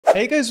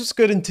Hey guys, what's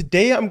good? And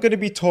today I'm going to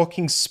be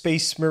talking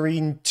Space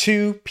Marine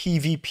 2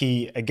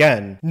 PvP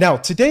again. Now,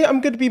 today I'm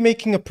going to be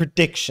making a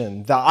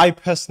prediction that I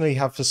personally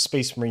have for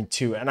Space Marine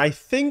 2, and I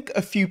think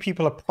a few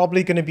people are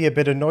probably going to be a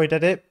bit annoyed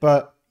at it,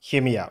 but hear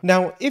me out.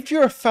 Now, if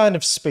you're a fan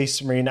of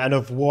Space Marine and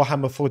of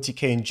Warhammer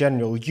 40k in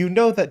general, you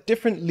know that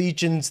different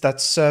legions that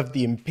serve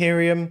the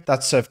Imperium,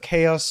 that serve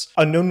Chaos,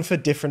 are known for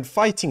different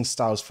fighting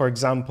styles. For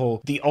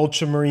example, the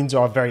Ultramarines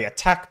are a very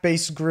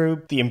attack-based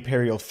group, the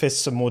Imperial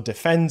Fists are more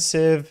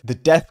defensive, the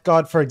Death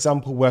Guard, for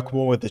example, work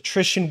more with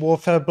attrition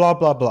warfare, blah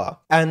blah blah.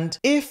 And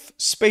if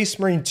Space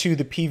Marine 2,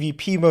 the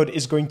PvP mode,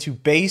 is going to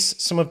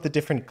base some of the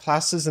different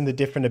classes and the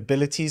different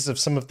abilities of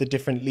some of the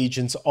different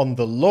legions on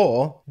the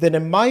lore, then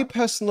in my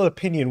personal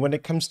opinion, when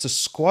it comes to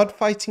squad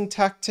fighting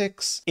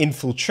tactics,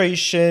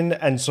 infiltration,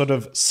 and sort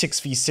of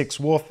 6v6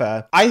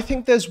 warfare, I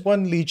think there's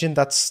one legion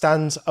that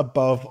stands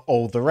above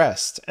all the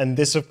rest. And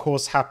this, of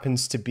course,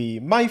 happens to be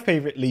my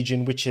favorite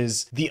legion, which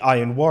is the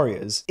Iron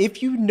Warriors.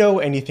 If you know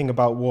anything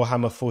about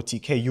Warhammer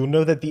 40k, you'll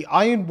know that the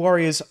Iron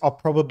Warriors are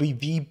probably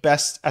the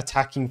best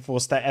attacking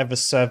force that ever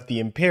served the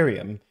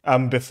Imperium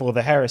before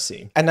the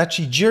Heresy. And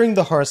actually, during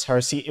the Horus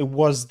Heresy, it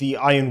was the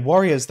Iron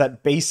Warriors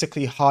that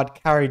basically hard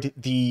carried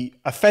the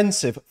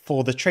offensive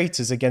for the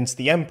traitors against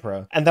the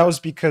Emperor. And that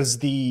was because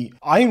the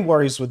Iron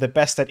Warriors were the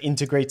best at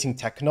integrating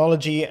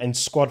technology and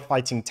squad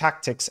fighting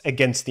tactics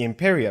against the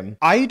Imperium.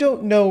 I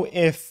don't know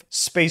if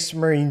Space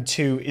Marine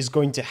 2 is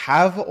going to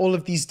have all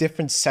of these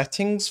different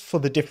settings for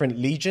the different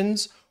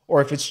legions, or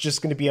if it's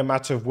just going to be a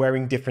matter of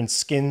wearing different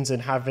skins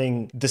and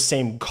having the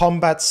same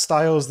combat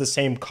styles, the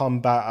same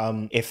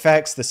combat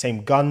effects, the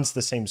same guns,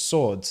 the same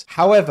swords.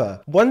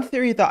 However, one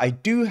theory that I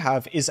do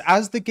have is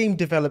as the game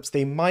develops,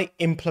 they might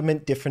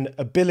implement different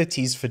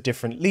abilities for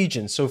different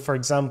legions. So for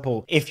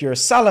example, if you're a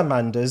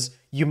Salamanders,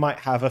 you might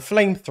have a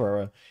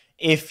flamethrower.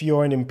 If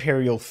you're an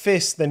Imperial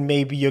Fist, then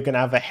maybe you're going to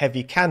have a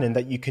heavy cannon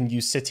that you can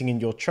use sitting in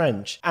your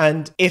trench.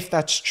 And if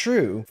that's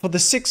true, for the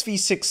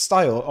 6v6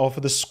 style or for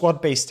the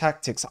squad-based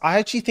tactics, I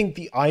actually think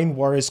the Iron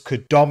Warriors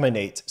could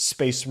dominate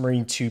Space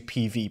Marine 2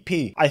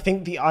 PvP. I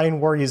think the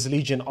Iron Warriors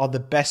Legion are the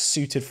best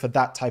suited for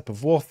that type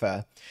of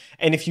warfare.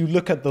 And if you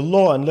look at the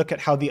lore and look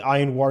at how the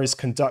Iron Warriors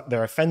conduct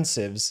their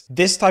offensives,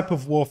 this type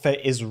of warfare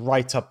is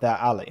right up their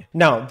alley.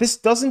 Now, this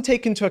doesn't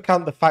take into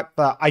account the fact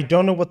that I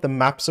don't know what the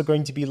maps are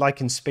going to be like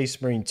in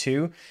Space Marine 2.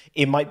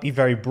 It might be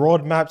very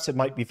broad maps, it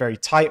might be very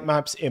tight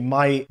maps, you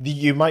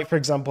might, for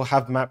example,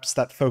 have maps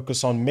that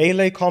focus on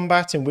melee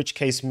combat, in which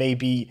case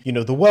maybe,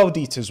 the World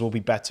Eaters will be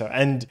better,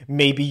 and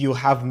maybe you'll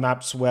have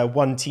maps where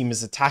one team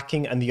is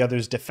attacking and the other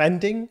is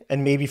defending,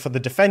 and maybe for the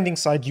defending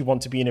side you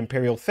want to be an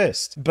Imperial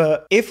Fist.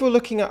 But if we're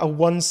looking at a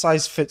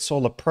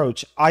one-size-fits-all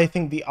approach, I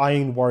think the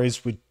Iron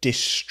Warriors would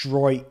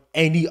destroy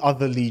any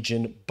other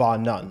legion bar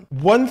none.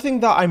 One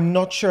thing that I'm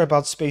not sure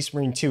about Space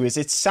Marine 2 is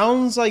it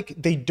sounds like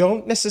they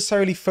don't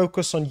necessarily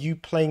focus on you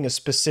playing a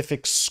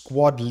specific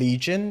squad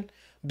legion,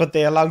 but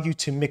they allow you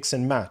to mix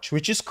and match,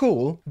 which is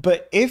cool.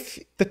 But if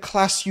the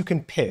class you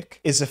can pick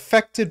is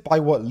affected by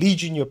what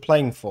legion you're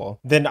playing for,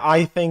 then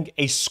I think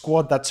a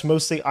squad that's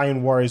mostly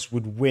Iron Warriors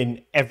would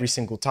win every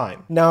single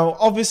time. Now,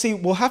 obviously,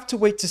 we'll have to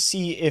wait to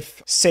see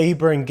if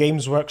Saber and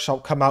Games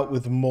Workshop come out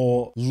with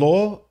more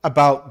lore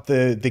about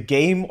the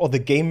game or the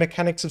game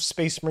mechanics of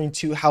Space Marine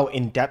 2, how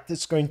in-depth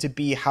it's going to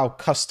be, how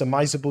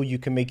customizable you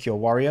can make your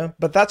warrior.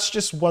 But that's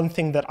just one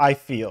thing that I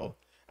feel.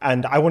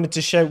 And I wanted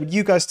to share with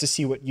you guys to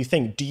see what you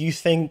think. Do you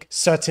think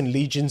certain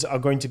legions are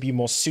going to be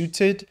more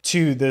suited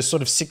to the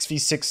sort of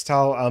 6v6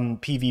 style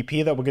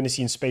PvP that we're going to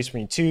see in Space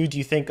Marine 2? Do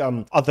you think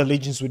other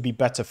legions would be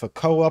better for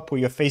co-op where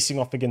you're facing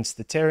off against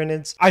the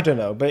Tyranids? I don't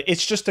know, but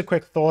it's just a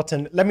quick thought,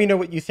 and let me know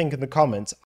what you think in the comments.